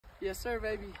Yes, sir,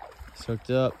 baby. He's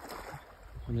hooked up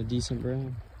on a decent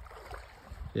brown.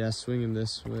 Yeah, swing him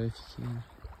this way if you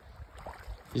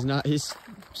can. He's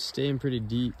staying pretty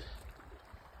deep.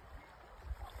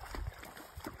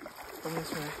 Come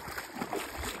this way.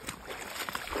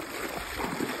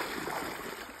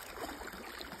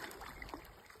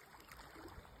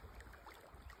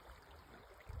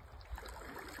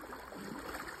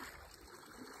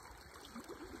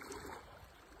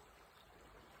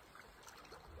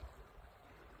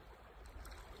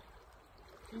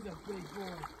 He's a big boy.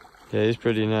 Yeah, he's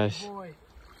pretty nice. Boy.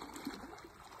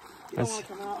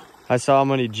 Come out. I saw him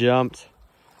when he jumped.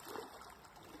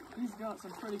 He's got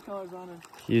some pretty colors on him.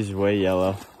 He's way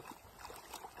yellow.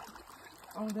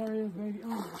 Oh, there he is, baby. Oh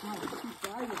my God,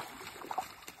 he's diving.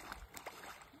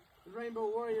 The Rainbow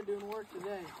Warrior doing work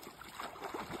today.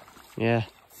 Yeah,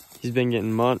 he's been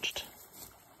getting munched.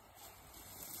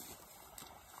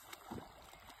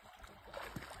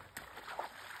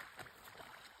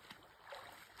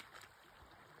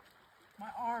 My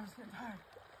arms get tired.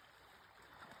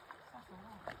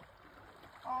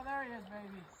 Oh, there he is,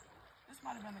 baby. This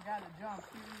might have been the guy that jumped.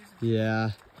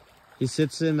 Yeah, he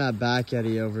sits in that back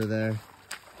eddy over there.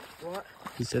 What?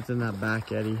 He sits in that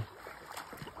back eddy. Okay,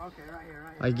 right here,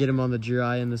 right here. I get him on the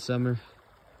dry in the summer.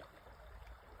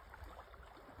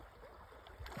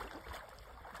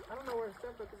 I don't know where to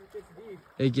step because it gets deep.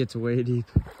 It gets way deep.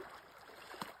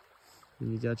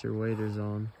 And you got your waders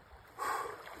on.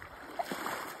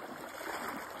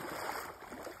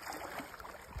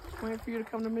 Waiting for you to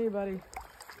come to me, buddy.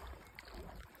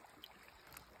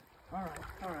 All right,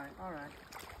 all right, all right.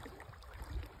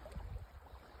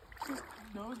 Just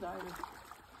nose diving.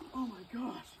 Oh my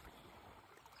gosh.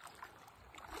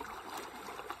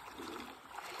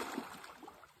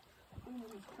 I'm gonna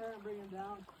just try and bring him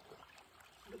down.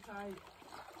 Get tight.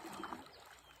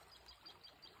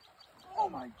 Oh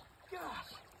my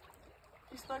gosh.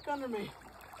 He's stuck under me.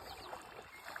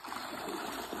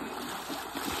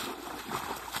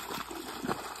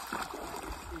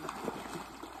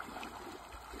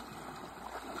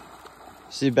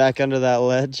 See back under that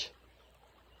ledge?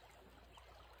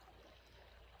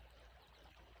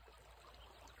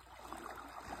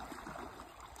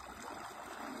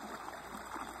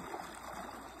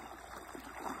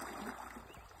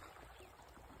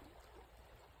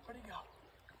 Where'd he go?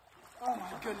 Oh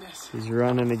my goodness. He's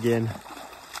running again.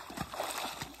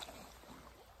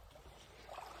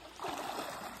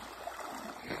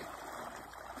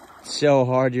 So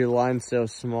hard, your line's so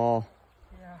small.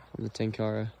 Yeah. On the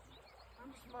Tenkara.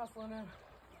 I'm just muscling him.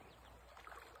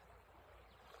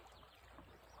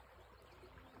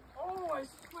 Oh, I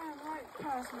swam right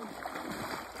past me.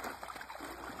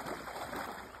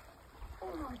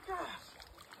 Oh my gosh.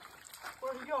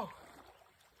 Where'd he go?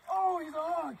 Oh, he's a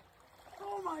hog.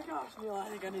 Oh my gosh, Neil, I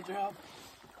think I need your help.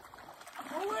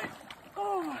 Oh wait.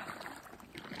 Oh my.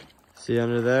 See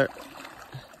under there?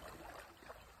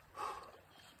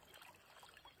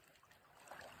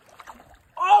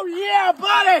 Oh yeah,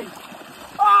 buddy!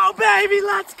 Oh baby,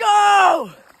 let's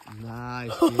go!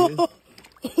 Nice, dude.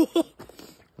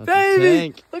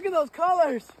 Baby, look at those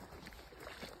colors.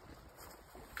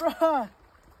 Bruh.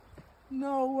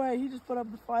 No way, he just put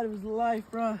up the fight of his life,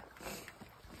 bruh.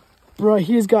 Bruh,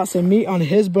 he's got some meat on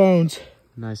his bones.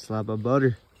 Nice slab of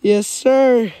butter. Yes,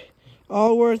 sir.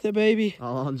 All worth it, baby.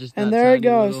 All on just and that there it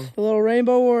tiny goes, the little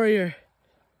Rainbow Warrior.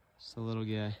 Just a little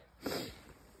guy.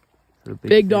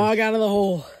 Big dog out of the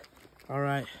hole. All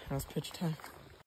right, now it's pitch time.